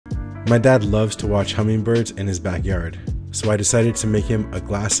My dad loves to watch hummingbirds in his backyard, so I decided to make him a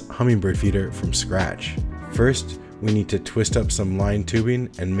glass hummingbird feeder from scratch. First, we need to twist up some line tubing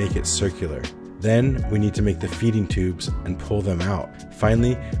and make it circular. Then we need to make the feeding tubes and pull them out.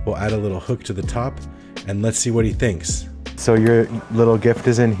 Finally, we'll add a little hook to the top and let's see what he thinks. So your little gift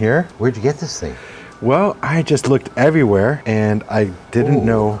is in here. Where'd you get this thing? Well, I just looked everywhere and I didn't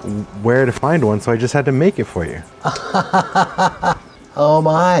know where to find one, so I just had to make it for you. Oh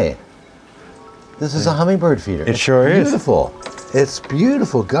my. This is a hummingbird feeder. It sure is. Beautiful. It's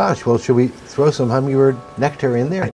beautiful. Gosh, well, should we throw some hummingbird nectar in there?